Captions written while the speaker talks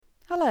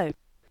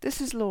This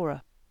is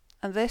Laura,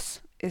 and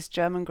this is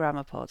German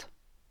Grammar Pod.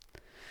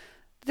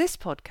 This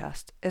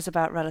podcast is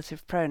about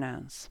relative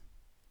pronouns.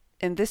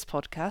 In this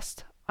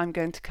podcast, I'm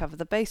going to cover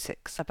the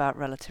basics about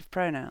relative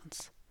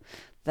pronouns.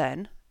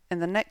 Then,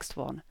 in the next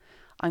one,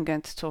 I'm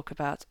going to talk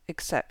about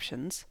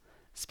exceptions,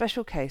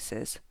 special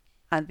cases,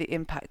 and the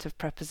impact of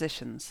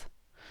prepositions.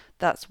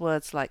 That's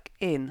words like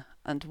in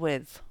and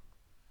with.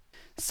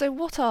 So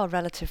what are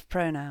relative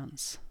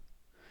pronouns?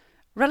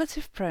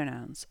 Relative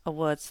pronouns are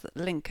words that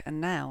link a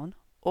noun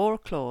or a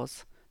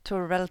clause to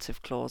a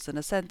relative clause in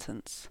a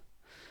sentence.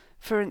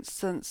 For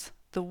instance,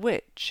 the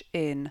which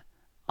in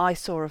I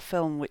saw a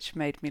film which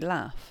made me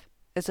laugh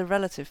is a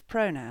relative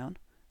pronoun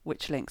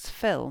which links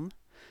film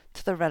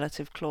to the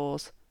relative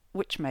clause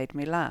which made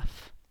me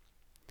laugh.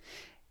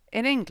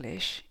 In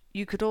English,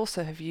 you could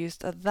also have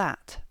used a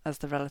that as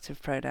the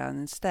relative pronoun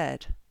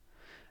instead.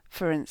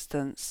 For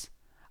instance,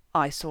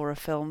 I saw a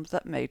film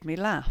that made me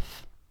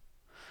laugh.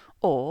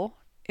 Or,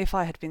 if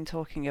I had been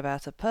talking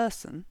about a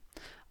person,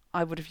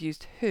 I would have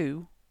used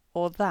who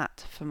or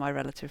that for my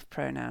relative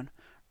pronoun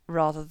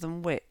rather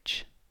than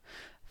which.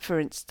 For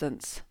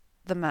instance,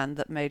 the man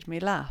that made me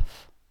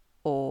laugh,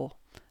 or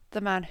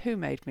the man who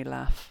made me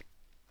laugh.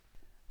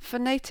 For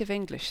native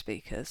English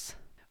speakers,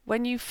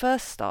 when you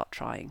first start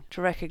trying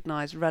to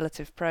recognise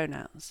relative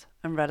pronouns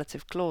and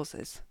relative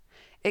clauses,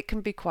 it can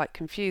be quite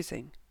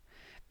confusing,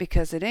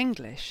 because in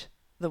English,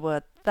 the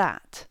word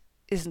that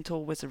isn't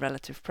always a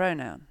relative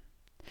pronoun.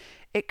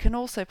 It can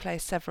also play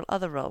several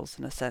other roles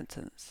in a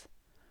sentence,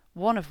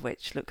 one of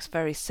which looks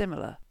very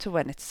similar to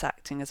when it's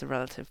acting as a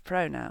relative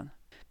pronoun,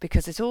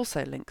 because it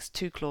also links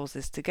two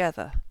clauses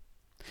together.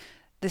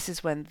 This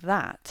is when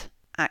that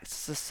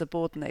acts as a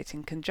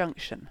subordinating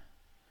conjunction.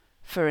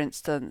 For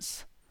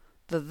instance,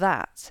 the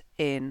that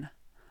in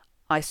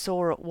I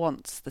saw at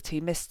once that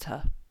he missed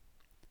her.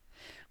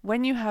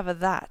 When you have a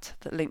that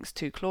links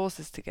two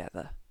clauses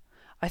together,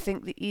 I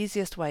think the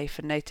easiest way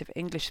for native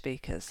English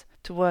speakers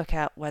to work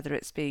out whether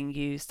it's being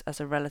used as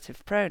a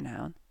relative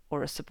pronoun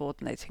or a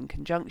subordinating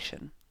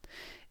conjunction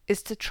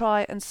is to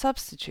try and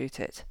substitute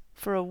it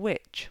for a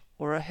which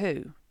or a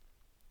who.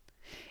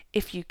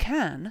 If you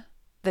can,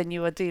 then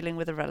you are dealing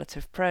with a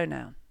relative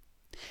pronoun.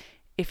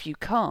 If you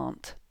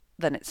can't,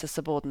 then it's a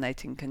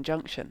subordinating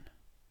conjunction.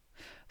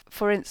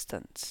 For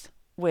instance,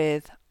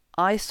 with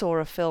I saw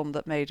a film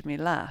that made me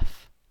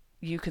laugh,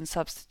 you can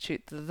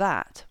substitute the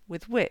that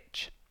with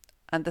which,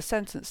 and the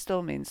sentence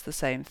still means the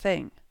same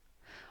thing.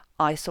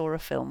 I saw a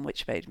film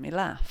which made me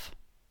laugh.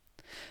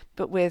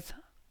 But with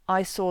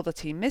I saw that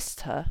he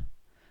missed her,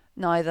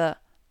 neither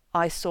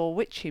I saw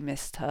which he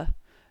missed her,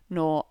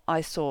 nor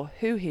I saw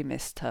who he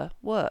missed her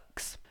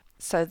works.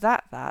 So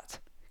that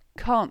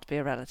can't be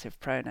a relative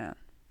pronoun.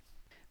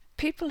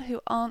 People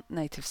who aren't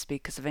native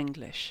speakers of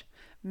English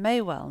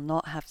may well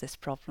not have this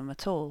problem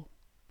at all.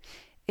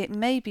 It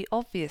may be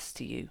obvious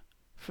to you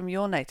from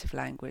your native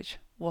language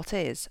what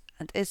is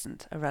and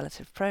isn't a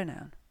relative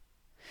pronoun.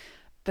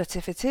 But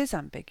if it is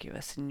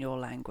ambiguous in your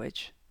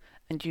language,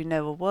 and you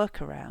know a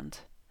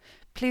workaround,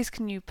 please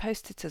can you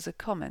post it as a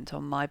comment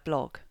on my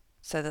blog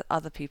so that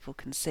other people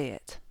can see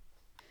it.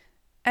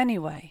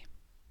 Anyway,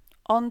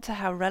 on to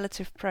how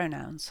relative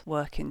pronouns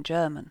work in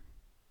German.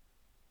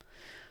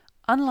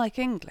 Unlike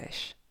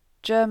English,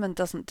 German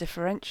doesn't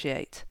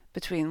differentiate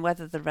between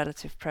whether the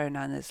relative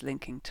pronoun is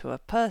linking to a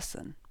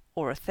person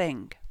or a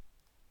thing.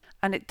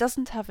 And it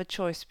doesn't have a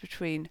choice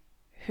between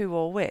who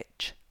or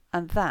which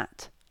and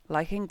that,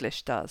 like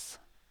English does.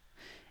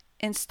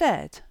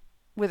 Instead,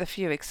 with a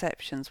few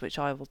exceptions which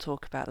I will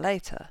talk about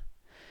later,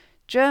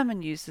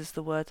 German uses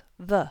the word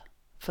the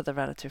for the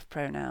relative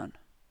pronoun.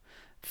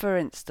 For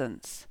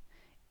instance,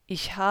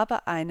 ich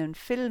habe einen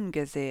Film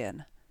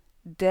gesehen,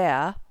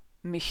 der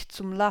mich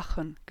zum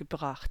Lachen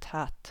gebracht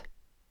hat.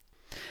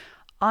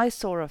 I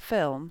saw a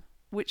film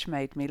which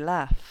made me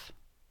laugh.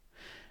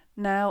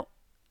 Now,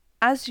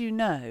 as you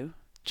know,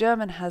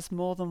 German has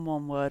more than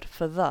one word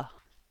for the.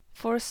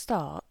 For a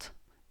start,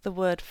 the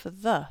word for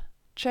the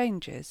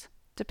changes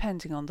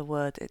depending on the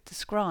word it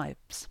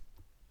describes.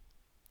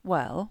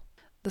 Well,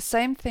 the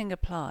same thing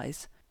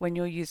applies when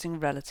you're using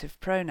relative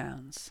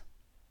pronouns.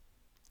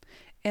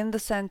 In the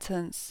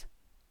sentence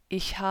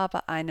Ich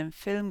habe einen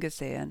Film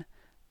gesehen,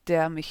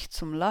 der mich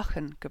zum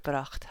Lachen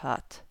gebracht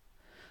hat,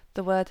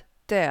 the word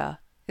der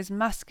is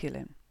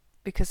masculine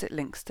because it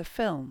links to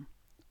film,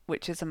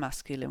 which is a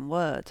masculine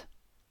word.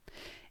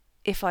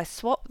 If I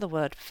swap the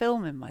word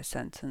film in my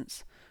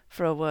sentence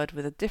for a word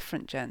with a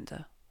different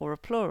gender or a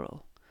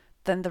plural,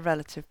 then the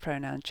relative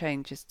pronoun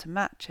changes to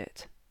match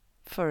it.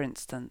 For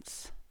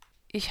instance,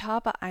 Ich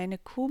habe eine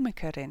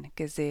Komikerin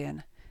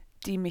gesehen,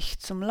 die mich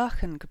zum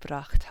Lachen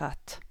gebracht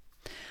hat.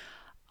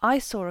 I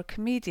saw a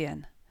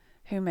comedian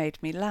who made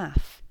me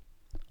laugh.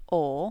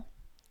 Or,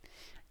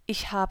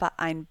 Ich habe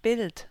ein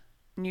Bild,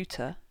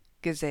 neuter,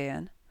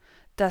 gesehen,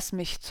 das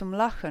mich zum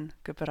Lachen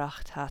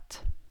gebracht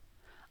hat.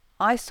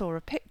 I saw a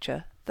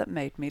picture that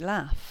made me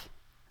laugh.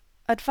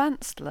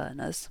 Advanced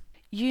learners,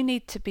 you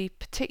need to be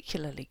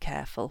particularly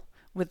careful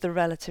with the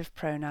relative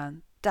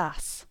pronoun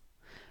das,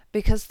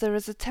 because there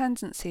is a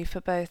tendency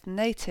for both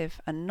native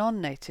and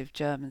non-native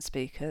German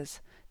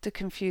speakers to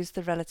confuse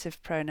the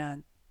relative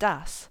pronoun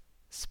das,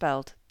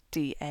 spelled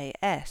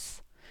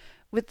D-A-S,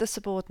 with the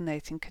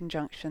subordinating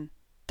conjunction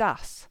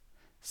das,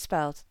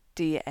 spelled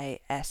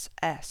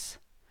D-A-S-S,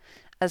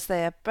 as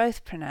they are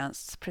both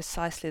pronounced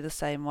precisely the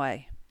same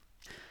way.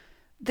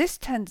 This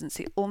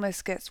tendency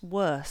almost gets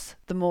worse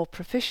the more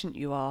proficient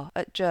you are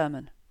at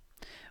German,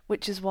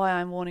 which is why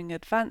I'm warning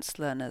advanced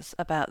learners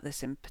about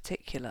this in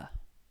particular.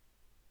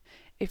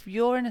 If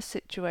you're in a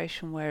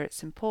situation where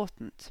it's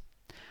important,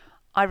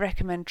 I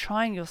recommend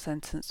trying your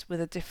sentence with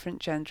a different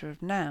gender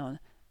of noun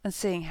and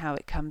seeing how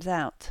it comes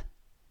out.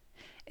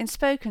 In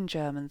spoken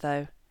German,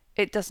 though,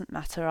 it doesn't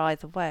matter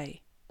either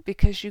way,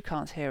 because you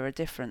can't hear a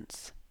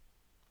difference.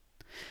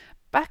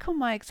 Back on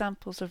my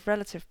examples of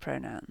relative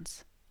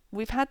pronouns,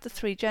 we've had the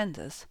three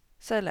genders,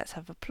 so let's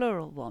have a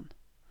plural one.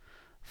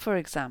 For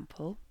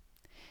example,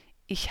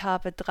 ich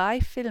habe 3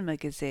 Filme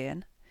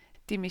gesehen,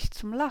 die mich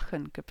zum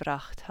Lachen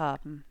gebracht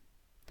haben.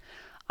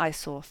 I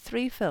saw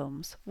 3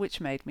 films which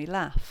made me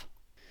laugh.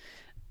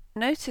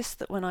 Notice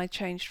that when I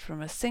changed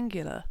from a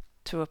singular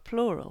to a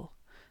plural,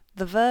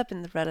 the verb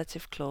in the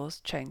relative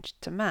clause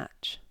changed to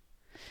match.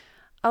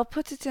 I'll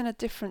put it in a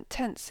different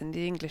tense in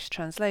the English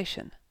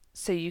translation,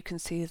 so you can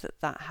see that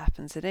that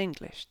happens in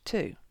English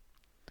too.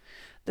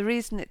 The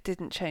reason it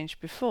didn't change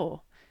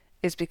before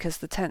is because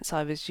the tense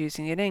I was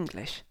using in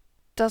English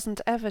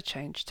doesn't ever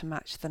change to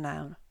match the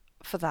noun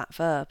for that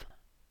verb.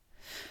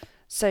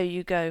 So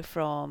you go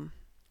from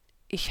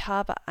Ich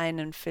habe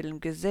einen Film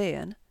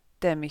gesehen,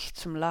 der mich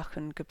zum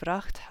Lachen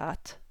gebracht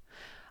hat.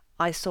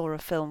 I saw a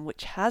film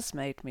which has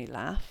made me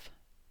laugh.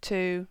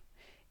 To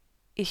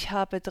Ich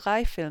habe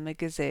 3 Filme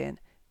gesehen,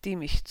 die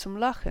mich zum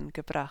Lachen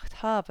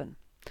gebracht haben.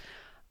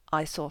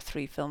 I saw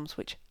 3 films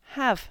which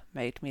have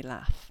made me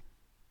laugh.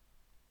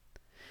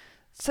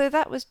 So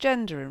that was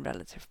gender in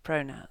relative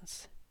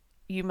pronouns.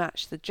 You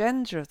match the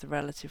gender of the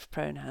relative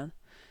pronoun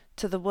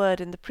to the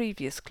word in the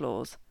previous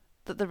clause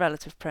that the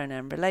relative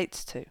pronoun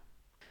relates to.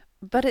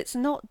 But it's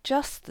not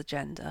just the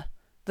gender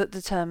that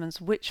determines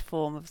which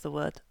form of the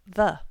word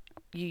the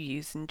you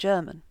use in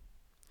German.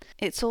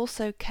 It's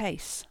also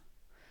case,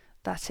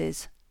 that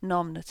is,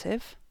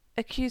 nominative,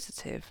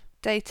 accusative,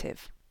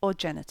 dative, or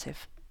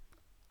genitive.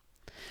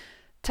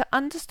 To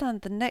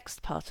understand the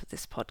next part of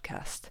this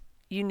podcast,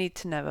 you need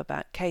to know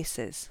about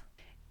cases.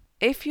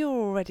 If you're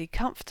already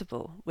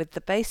comfortable with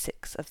the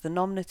basics of the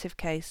nominative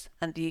case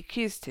and the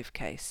accusative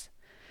case,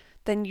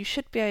 then you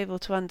should be able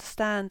to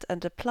understand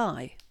and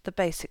apply the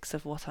basics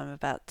of what I'm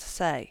about to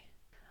say.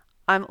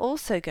 I'm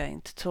also going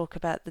to talk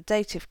about the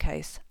dative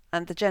case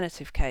and the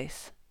genitive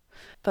case.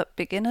 But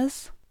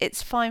beginners,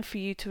 it's fine for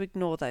you to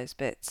ignore those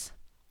bits.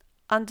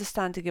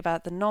 Understanding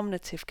about the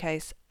nominative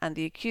case and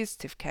the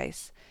accusative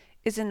case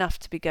is enough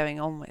to be going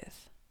on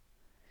with.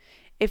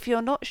 If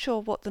you're not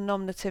sure what the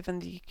nominative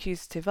and the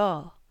accusative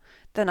are,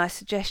 then I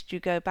suggest you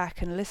go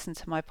back and listen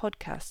to my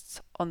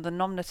podcasts on the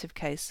nominative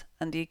case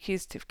and the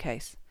accusative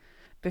case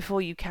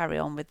before you carry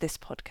on with this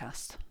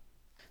podcast.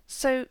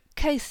 So,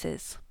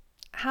 cases.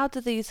 How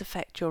do these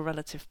affect your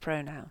relative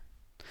pronoun?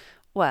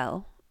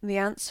 Well, the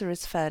answer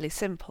is fairly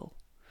simple.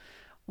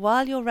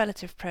 While your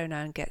relative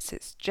pronoun gets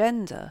its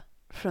gender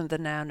from the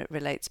noun it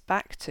relates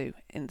back to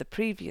in the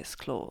previous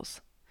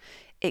clause,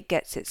 it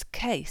gets its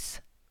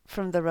case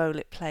from the role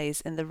it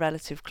plays in the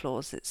relative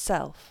clause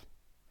itself.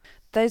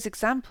 Those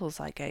examples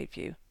I gave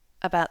you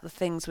about the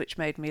things which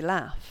made me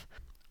laugh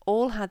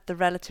all had the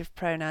relative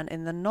pronoun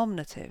in the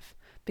nominative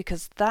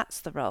because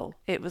that's the role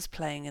it was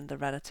playing in the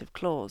relative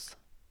clause.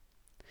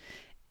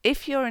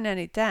 If you're in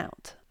any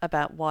doubt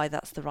about why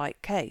that's the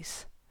right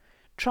case,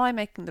 try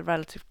making the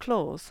relative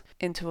clause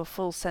into a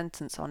full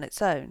sentence on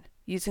its own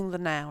using the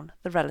noun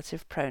the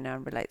relative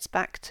pronoun relates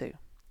back to.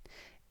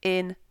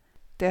 In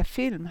Der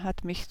Film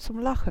hat mich zum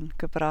Lachen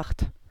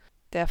gebracht.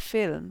 Der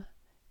Film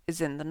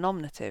is in the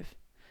nominative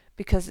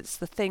because it's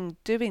the thing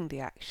doing the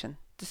action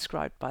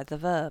described by the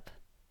verb.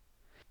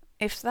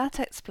 If that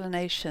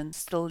explanation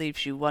still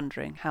leaves you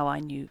wondering how I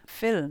knew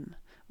film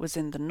was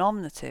in the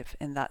nominative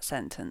in that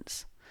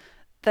sentence,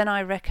 then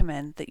I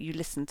recommend that you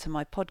listen to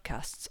my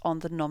podcasts on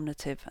the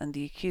nominative and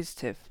the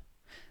accusative.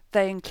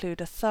 They include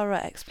a thorough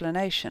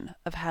explanation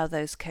of how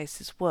those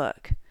cases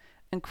work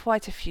and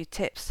quite a few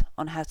tips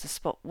on how to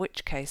spot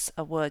which case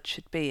a word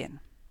should be in.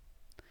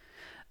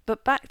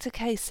 But back to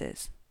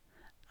cases.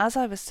 As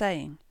I was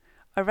saying,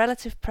 a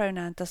relative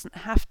pronoun doesn't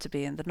have to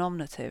be in the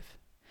nominative.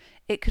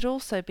 It could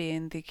also be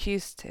in the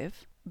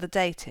accusative, the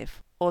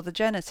dative, or the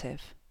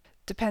genitive,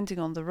 depending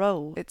on the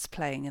role it's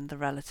playing in the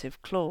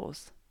relative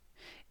clause,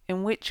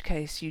 in which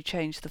case you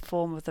change the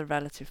form of the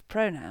relative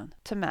pronoun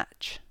to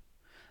match.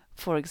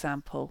 For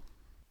example,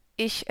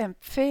 Ich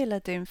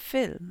empfehle den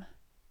Film,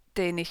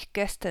 den ich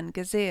gestern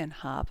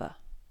gesehen habe.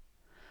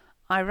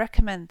 I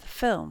recommend the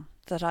film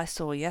that I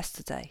saw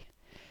yesterday.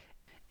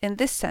 In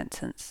this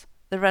sentence,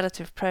 the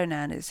relative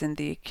pronoun is in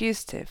the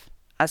accusative,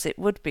 as it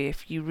would be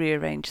if you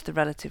rearrange the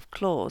relative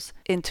clause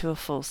into a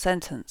full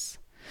sentence,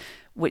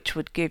 which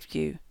would give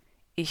you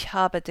Ich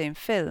habe den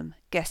Film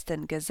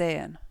gestern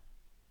gesehen.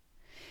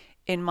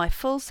 In my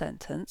full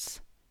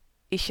sentence,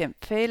 ich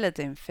empfehle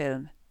den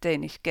Film,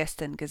 den ich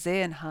gestern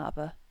gesehen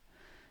habe,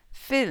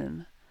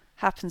 film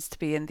happens to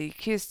be in the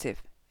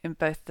accusative in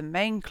both the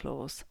main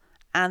clause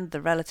and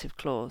the relative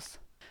clause.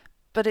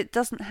 But it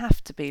doesn't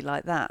have to be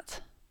like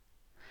that.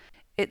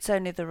 It's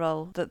only the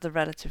role that the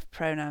relative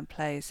pronoun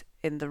plays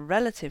in the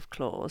relative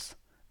clause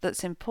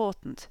that's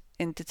important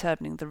in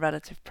determining the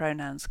relative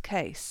pronoun's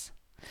case.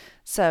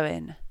 So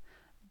in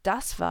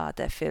Das war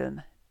der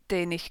Film,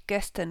 den ich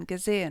gestern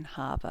gesehen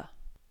habe.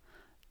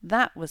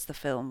 That was the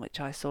film which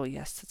I saw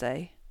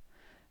yesterday.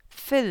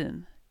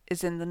 Film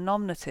is in the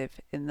nominative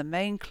in the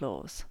main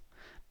clause,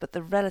 but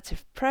the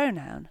relative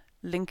pronoun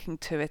linking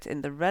to it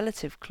in the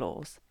relative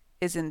clause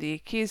is in the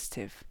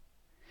accusative,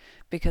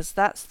 because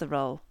that's the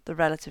role the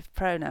relative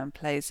pronoun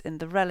plays in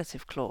the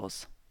relative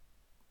clause.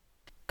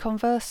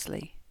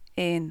 Conversely,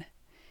 in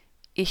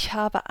Ich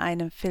habe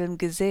einen Film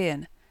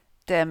gesehen,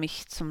 der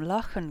mich zum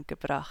Lachen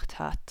gebracht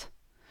hat.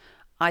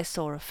 I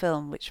saw a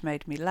film which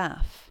made me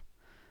laugh.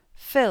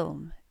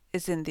 Film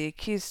is in the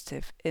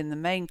accusative in the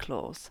main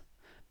clause,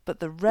 but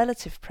the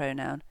relative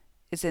pronoun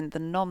is in the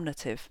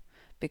nominative,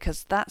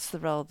 because that's the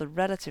role the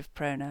relative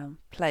pronoun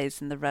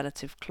plays in the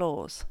relative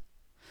clause.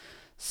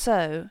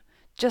 So,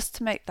 just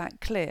to make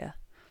that clear,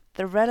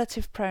 the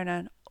relative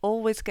pronoun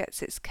always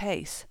gets its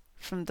case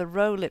from the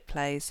role it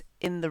plays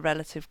in the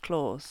relative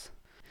clause.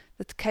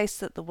 The case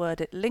that the word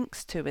it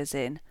links to is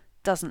in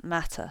doesn't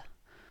matter.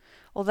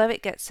 Although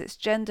it gets its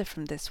gender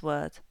from this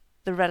word,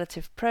 the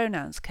relative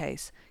pronoun's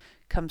case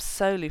comes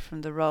solely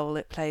from the role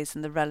it plays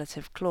in the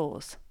relative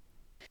clause.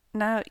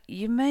 Now,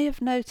 you may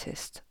have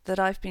noticed that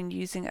I've been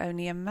using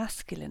only a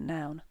masculine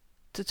noun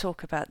to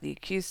talk about the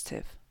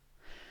accusative.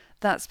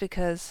 That's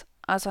because,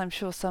 as I'm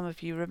sure some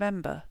of you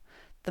remember,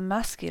 the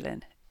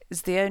masculine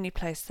is the only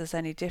place there's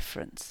any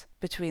difference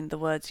between the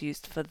words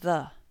used for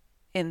the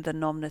in the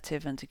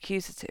nominative and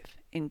accusative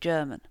in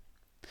German.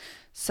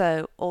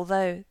 So,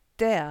 although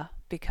der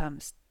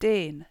becomes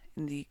den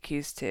in the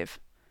accusative,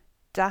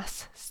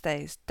 das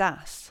stays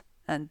das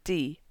and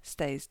die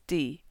stays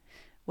die,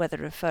 whether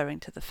referring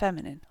to the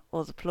feminine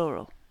or the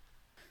plural.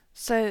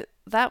 So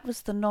that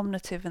was the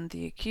nominative and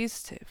the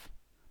accusative.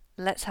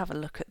 Let's have a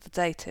look at the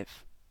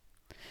dative.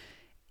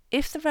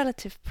 If the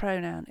relative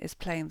pronoun is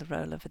playing the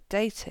role of a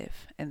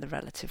dative in the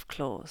relative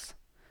clause,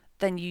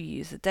 then you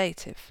use a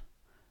dative.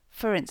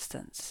 For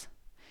instance,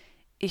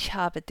 ich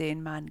habe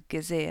den Mann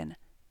gesehen,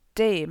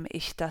 dem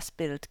ich das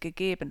Bild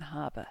gegeben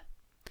habe.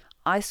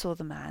 I saw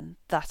the man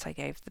that I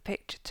gave the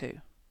picture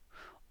to.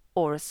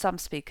 Or as some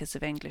speakers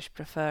of English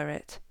prefer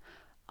it,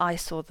 I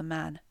saw the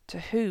man to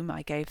whom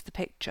I gave the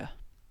picture.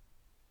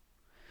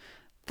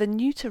 The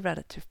neuter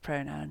relative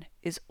pronoun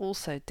is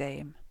also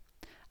dem,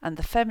 and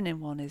the feminine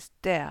one is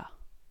der.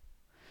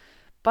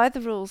 By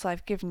the rules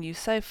I've given you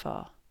so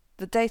far,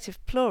 the dative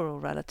plural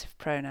relative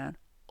pronoun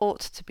ought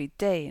to be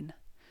den,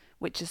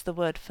 which is the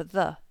word for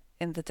the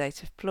in the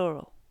dative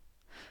plural.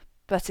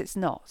 But it's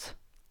not,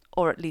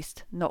 or at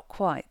least not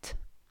quite.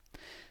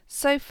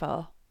 So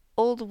far,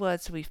 all the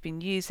words we've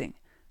been using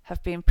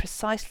have been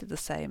precisely the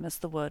same as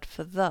the word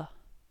for the.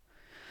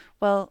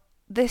 Well,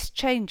 this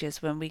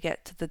changes when we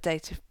get to the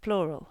dative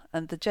plural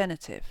and the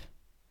genitive.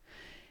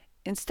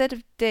 Instead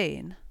of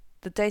den,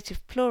 the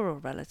dative plural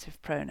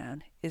relative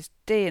pronoun is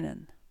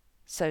denen,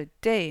 so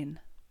den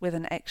with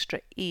an extra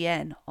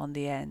en on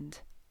the end.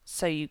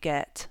 So you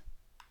get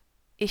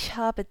Ich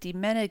habe die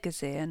Männer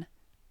gesehen,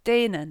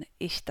 denen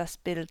ich das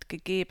Bild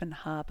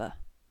gegeben habe.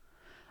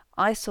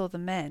 I saw the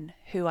men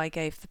who I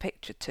gave the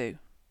picture to.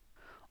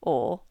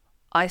 Or,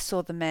 I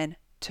saw the men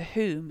to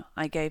whom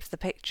I gave the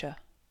picture.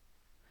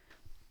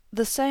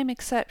 The same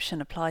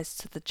exception applies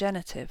to the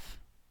genitive.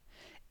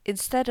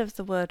 Instead of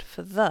the word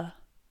for the,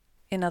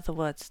 in other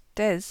words,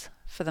 des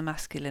for the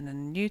masculine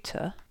and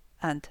neuter,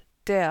 and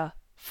der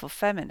for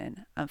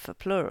feminine and for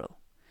plural,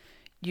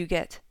 you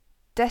get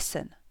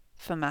dessen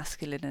for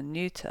masculine and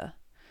neuter,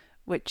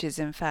 which is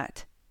in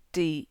fact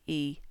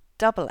D-E-S-S-E-N,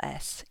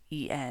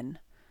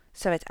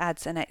 so it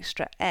adds an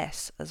extra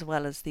S as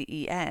well as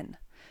the en,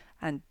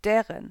 and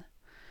deren,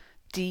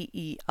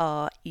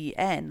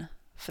 D-E-R-E-N,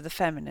 for the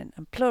feminine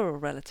and plural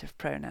relative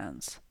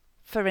pronouns.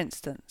 For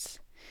instance,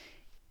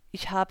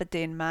 ich habe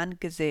den Mann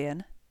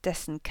gesehen,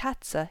 dessen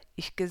Katze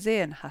ich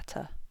gesehen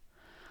hatte.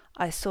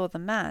 I saw the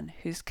man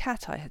whose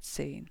cat I had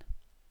seen.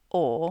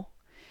 Or,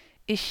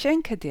 ich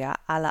schenke dir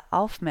alle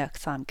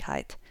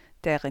Aufmerksamkeit,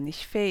 deren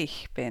ich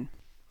fähig bin.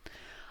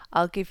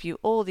 I'll give you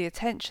all the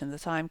attention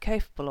that I am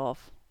capable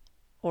of.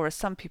 Or as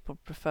some people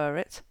prefer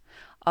it,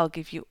 I'll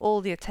give you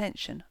all the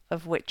attention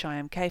of which I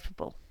am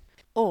capable.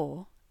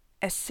 Or,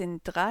 es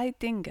sind 3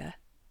 Dinge,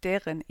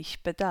 deren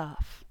ich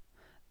bedarf.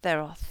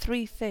 There are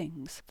 3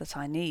 things that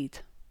I need.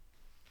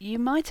 You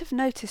might have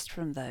noticed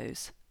from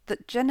those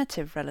that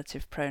genitive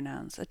relative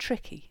pronouns are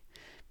tricky,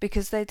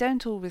 because they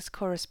don't always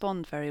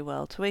correspond very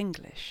well to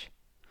English.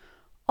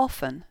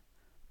 Often,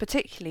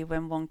 particularly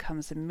when one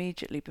comes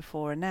immediately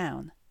before a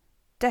noun,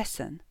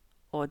 dessen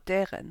or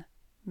deren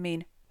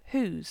mean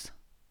whose,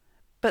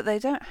 but they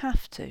don't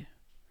have to.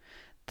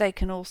 They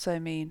can also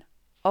mean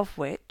of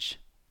which,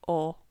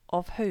 or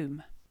of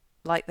whom,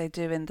 like they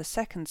do in the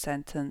second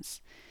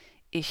sentence,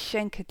 Ich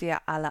schenke dir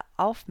alle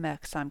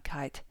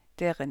Aufmerksamkeit,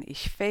 deren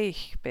ich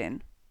fähig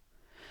bin.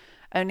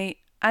 Only,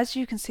 as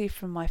you can see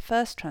from my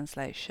first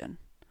translation,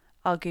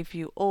 I'll give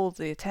you all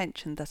the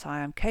attention that I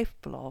am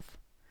capable of.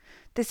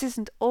 This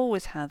isn't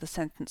always how the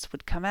sentence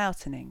would come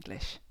out in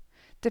English,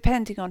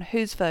 depending on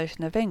whose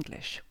version of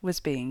English was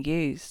being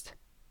used.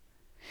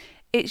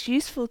 It's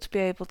useful to be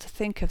able to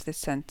think of this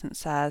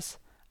sentence as,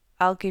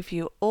 I'll give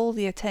you all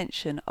the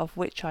attention of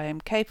which I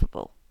am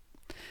capable,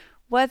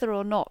 whether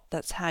or not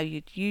that's how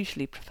you'd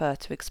usually prefer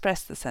to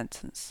express the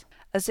sentence,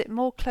 as it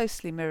more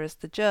closely mirrors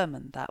the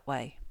German that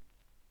way.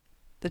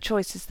 The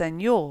choice is then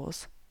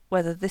yours,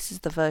 whether this is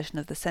the version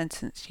of the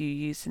sentence you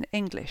use in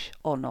English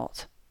or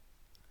not.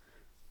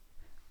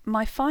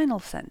 My final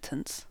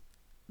sentence,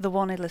 the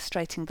one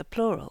illustrating the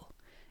plural,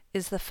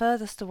 is the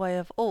furthest away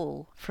of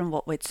all from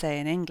what we'd say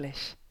in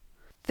English.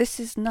 This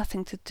is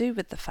nothing to do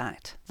with the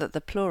fact that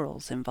the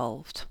plural's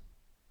involved.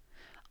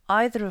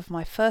 Either of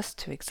my first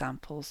two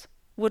examples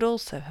would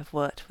also have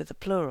worked with the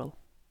plural.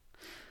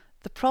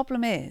 The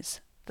problem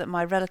is that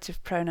my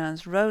relative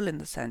pronoun's role in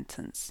the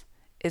sentence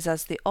is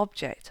as the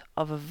object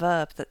of a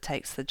verb that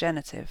takes the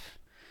genitive.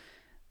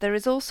 There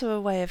is also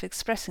a way of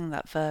expressing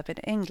that verb in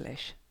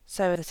English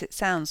so that it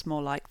sounds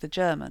more like the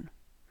German.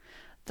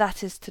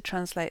 That is to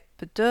translate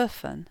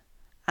bedürfen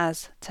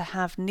as to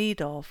have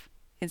need of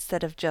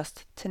instead of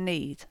just to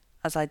need,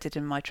 as I did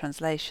in my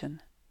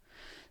translation.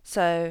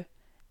 So,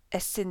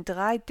 es sind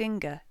drei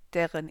Dinge,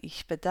 deren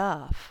ich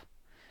bedarf,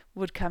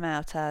 would come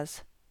out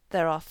as,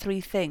 there are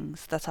three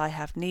things that I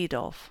have need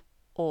of,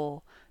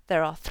 or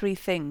there are three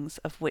things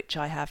of which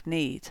I have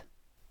need.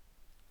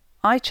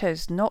 I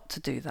chose not to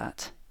do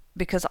that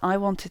because I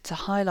wanted to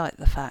highlight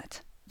the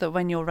fact that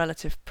when your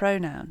relative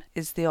pronoun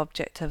is the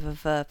object of a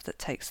verb that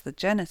takes the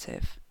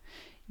genitive,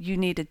 you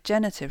need a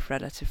genitive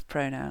relative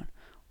pronoun,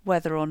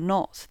 whether or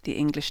not the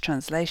English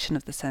translation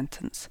of the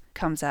sentence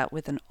comes out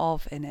with an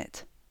of in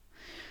it.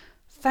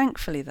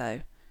 Thankfully,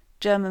 though,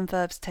 German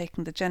verbs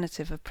taking the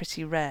genitive are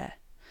pretty rare,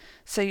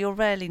 so you'll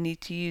rarely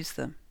need to use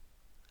them,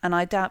 and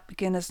I doubt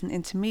beginners and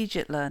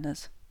intermediate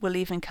learners will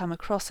even come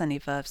across any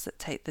verbs that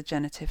take the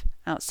genitive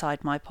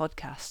outside my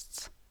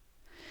podcasts.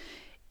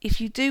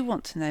 If you do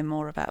want to know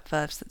more about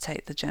verbs that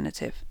take the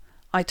genitive,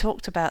 I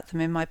talked about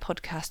them in my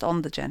podcast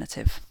on the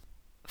genitive.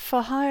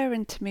 For higher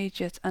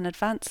intermediate and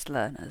advanced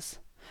learners,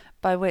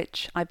 by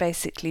which I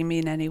basically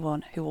mean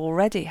anyone who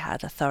already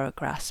had a thorough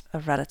grasp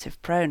of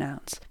relative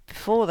pronouns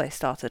before they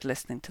started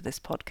listening to this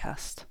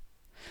podcast,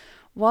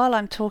 while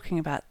I'm talking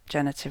about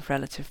genitive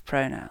relative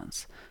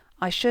pronouns,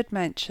 I should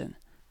mention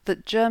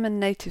that German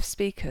native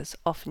speakers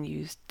often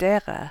use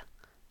derer,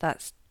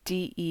 that's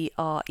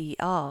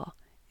D-E-R-E-R,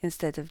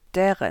 instead of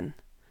deren,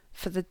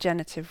 for the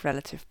genitive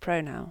relative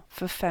pronoun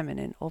for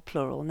feminine or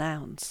plural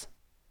nouns.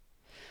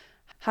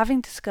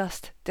 Having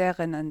discussed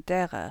deren and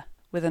derer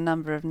with a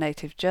number of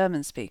native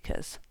German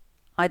speakers,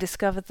 I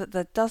discovered that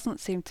there doesn't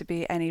seem to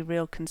be any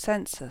real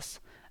consensus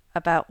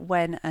about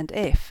when and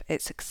if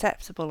it's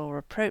acceptable or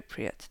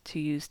appropriate to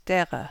use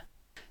derer.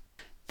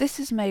 This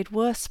is made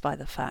worse by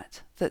the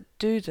fact that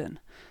Duden,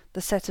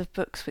 the set of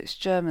books which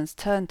Germans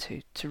turn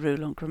to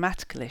rule on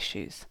grammatical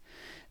issues,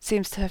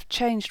 seems to have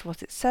changed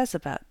what it says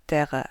about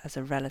derer as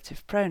a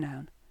relative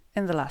pronoun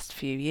in the last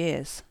few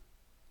years.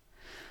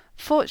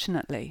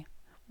 Fortunately,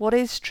 what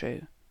is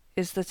true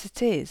is that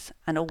it is,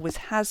 and always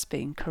has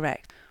been,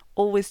 correct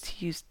always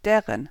to use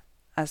deren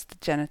as the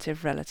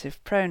genitive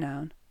relative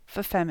pronoun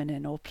for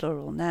feminine or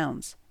plural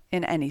nouns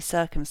in any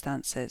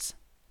circumstances.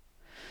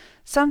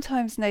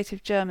 Sometimes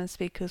native German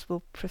speakers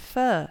will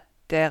prefer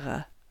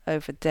derer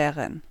over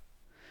deren,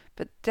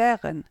 but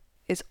deren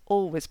is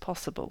always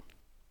possible.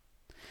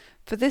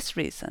 For this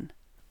reason,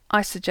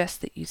 I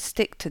suggest that you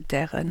stick to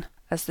deren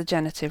as the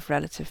genitive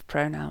relative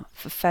pronoun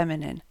for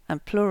feminine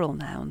and plural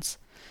nouns,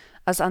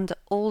 as under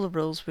all the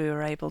rules we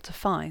were able to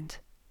find,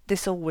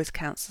 this always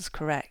counts as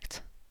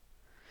correct.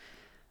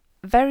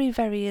 Very,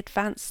 very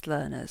advanced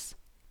learners,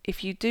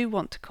 if you do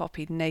want to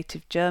copy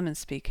native German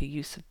speaker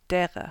use of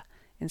derer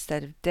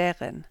instead of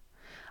deren,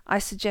 I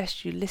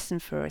suggest you listen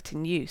for it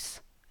in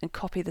use and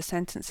copy the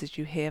sentences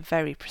you hear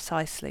very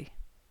precisely.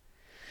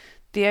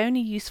 The only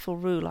useful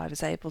rule I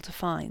was able to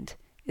find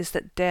is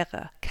that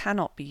derer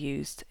cannot be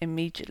used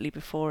immediately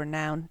before a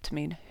noun to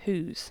mean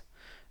whose.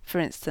 For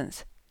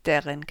instance,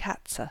 deren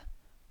Katze,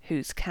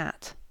 whose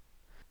cat.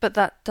 But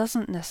that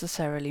doesn't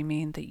necessarily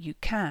mean that you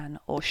can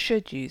or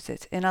should use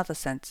it in other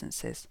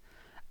sentences,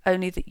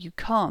 only that you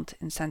can't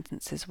in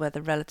sentences where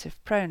the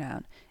relative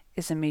pronoun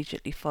is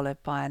immediately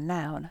followed by a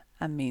noun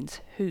and means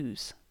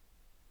whose.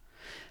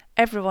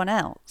 Everyone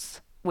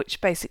else,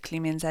 which basically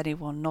means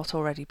anyone not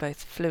already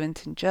both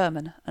fluent in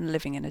German and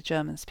living in a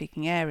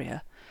German-speaking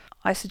area,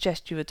 I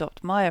suggest you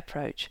adopt my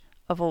approach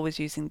of always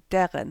using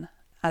deren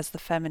as the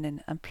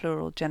feminine and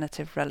plural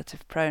genitive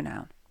relative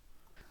pronoun.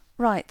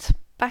 Right,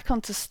 back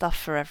onto stuff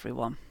for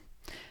everyone.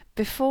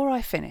 Before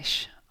I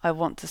finish, I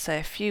want to say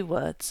a few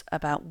words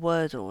about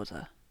word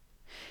order.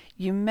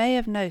 You may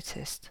have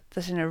noticed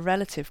that in a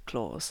relative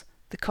clause,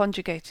 the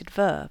conjugated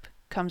verb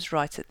comes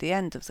right at the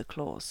end of the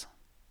clause.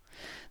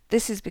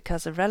 This is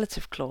because a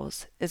relative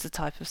clause is a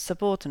type of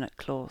subordinate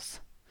clause,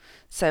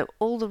 so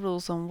all the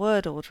rules on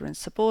word order in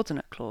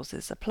subordinate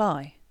clauses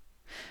apply.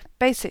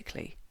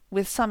 Basically,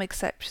 with some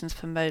exceptions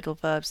for modal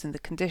verbs in the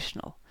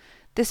conditional,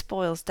 this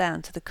boils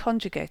down to the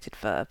conjugated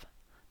verb,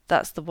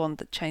 that's the one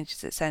that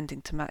changes its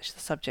ending to match the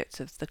subject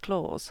of the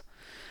clause,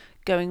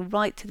 going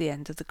right to the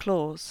end of the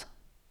clause.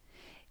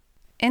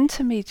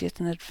 Intermediate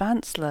and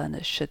advanced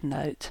learners should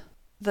note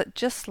that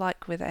just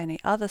like with any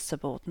other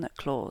subordinate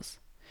clause,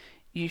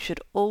 you should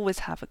always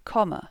have a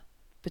comma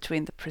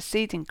between the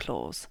preceding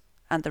clause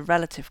and the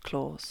relative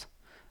clause.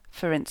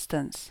 For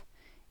instance,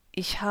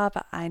 Ich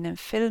habe einen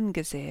Film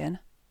gesehen,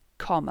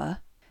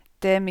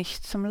 der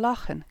mich zum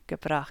Lachen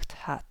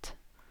gebracht hat.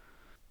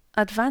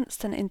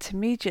 Advanced and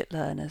intermediate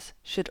learners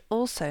should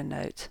also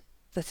note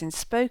that in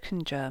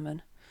spoken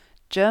German,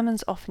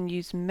 Germans often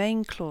use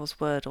main clause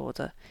word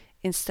order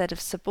instead of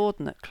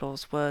subordinate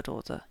clause word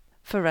order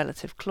for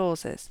relative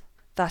clauses,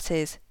 that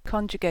is,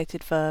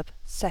 conjugated verb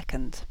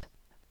second.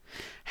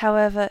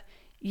 However,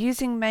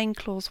 using main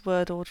clause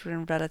word order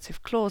in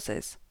relative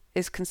clauses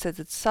is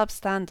considered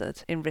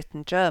substandard in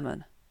written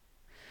German.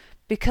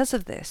 Because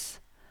of this,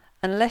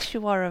 unless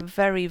you are a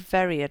very,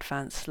 very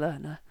advanced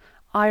learner,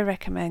 I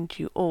recommend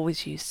you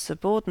always use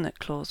subordinate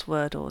clause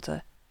word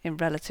order in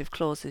relative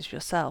clauses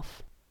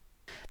yourself.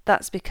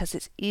 That's because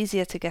it's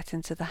easier to get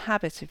into the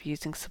habit of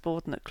using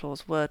subordinate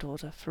clause word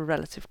order for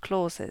relative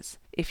clauses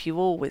if you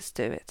always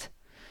do it,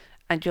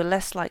 and you're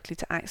less likely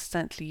to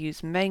accidentally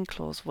use main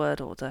clause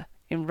word order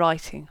in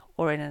writing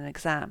or in an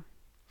exam.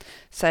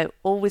 So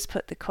always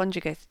put the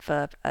conjugated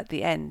verb at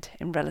the end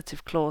in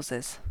relative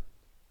clauses.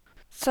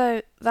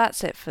 So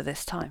that's it for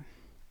this time.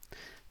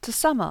 To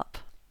sum up,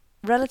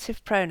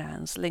 relative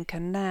pronouns link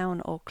a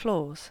noun or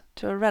clause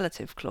to a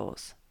relative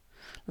clause,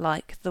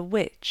 like the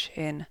which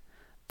in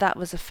That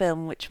was a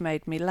film which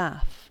made me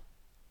laugh.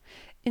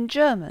 In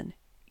German,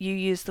 you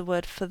use the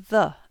word for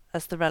the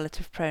as the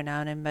relative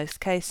pronoun in most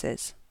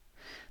cases.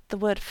 The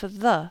word for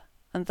the,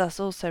 and thus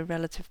also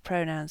relative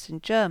pronouns in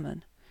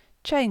German,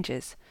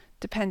 changes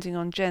depending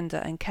on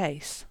gender and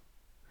case.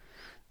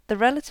 The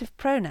relative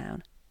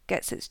pronoun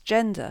gets its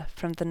gender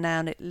from the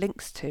noun it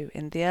links to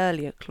in the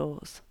earlier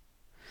clause,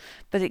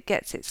 but it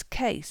gets its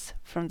case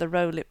from the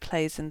role it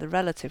plays in the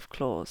relative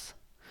clause.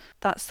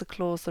 That's the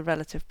clause the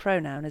relative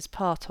pronoun is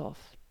part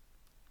of.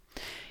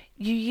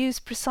 You use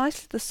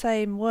precisely the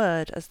same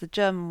word as the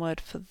German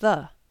word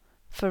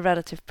for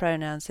relative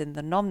pronouns in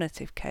the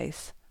nominative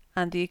case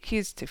and the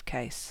accusative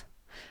case,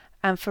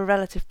 and for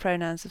relative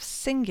pronouns of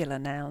singular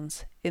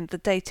nouns in the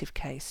dative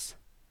case.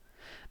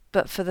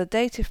 But for the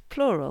dative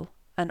plural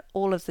and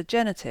all of the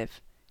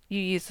genitive, you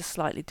use a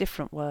slightly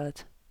different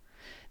word.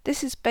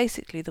 This is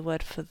basically the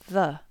word for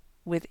the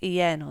with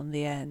en on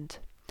the end.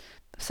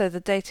 So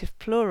the dative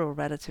plural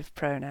relative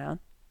pronoun,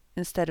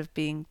 instead of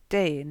being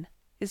den,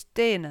 is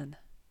denen.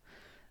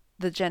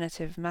 The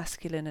genitive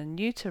masculine and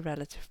neuter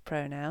relative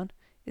pronoun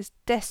is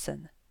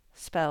dessen,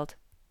 spelled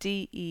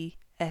D-E-S-S-E-N,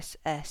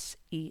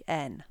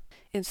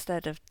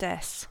 instead of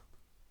des.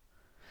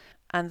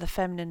 And the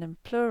feminine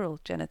and plural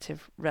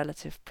genitive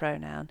relative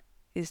pronoun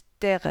is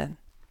deren,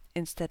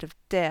 instead of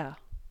der.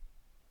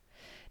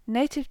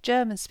 Native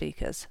German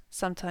speakers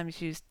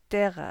sometimes use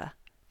derer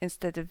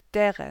instead of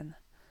deren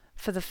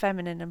for the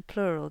feminine and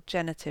plural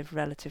genitive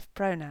relative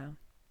pronoun.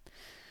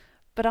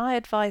 But I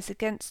advise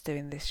against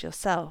doing this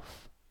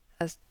yourself,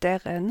 as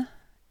deren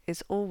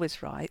is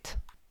always right,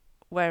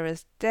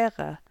 whereas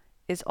derer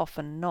is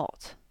often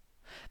not.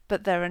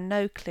 But there are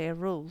no clear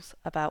rules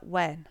about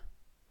when.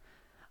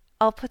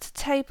 I'll put a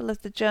table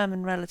of the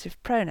German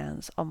relative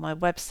pronouns on my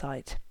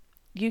website,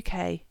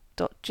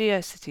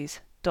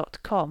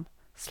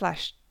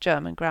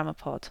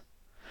 uk.geocities.com/GermanGrammarPod.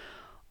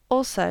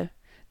 Also,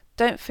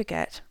 don't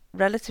forget,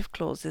 relative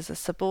clauses are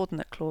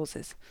subordinate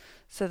clauses,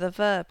 so the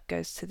verb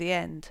goes to the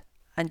end,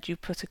 and you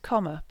put a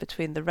comma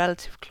between the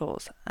relative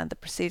clause and the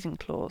preceding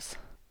clause.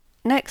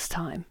 Next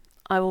time,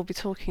 I will be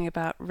talking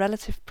about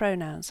relative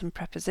pronouns and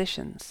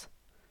prepositions,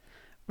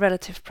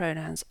 relative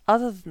pronouns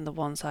other than the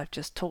ones I've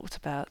just talked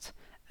about,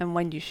 and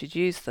when you should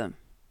use them,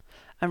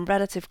 and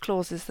relative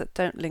clauses that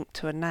don't link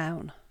to a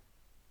noun.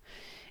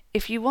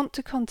 If you want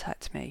to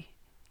contact me,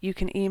 you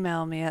can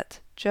email me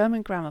at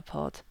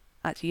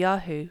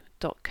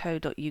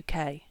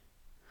germangrammarpod@yahoo.co.uk.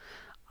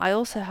 I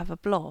also have a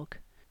blog,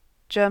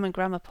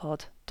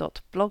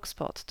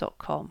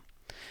 germangrammarpod.blogspot.com,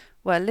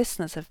 where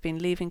listeners have been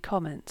leaving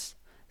comments,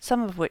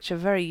 some of which are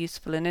very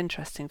useful and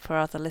interesting for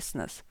other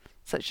listeners,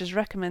 such as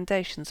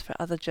recommendations for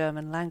other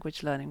German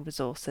language learning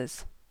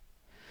resources.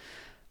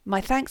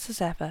 My thanks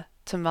as ever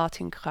to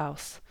Martin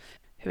Kraus,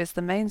 who is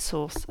the main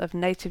source of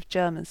native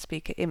German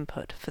speaker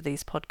input for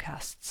these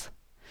podcasts.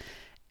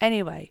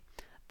 Anyway,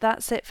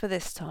 that's it for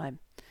this time.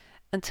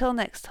 Until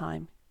next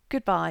time,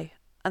 goodbye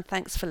and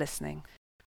thanks for listening.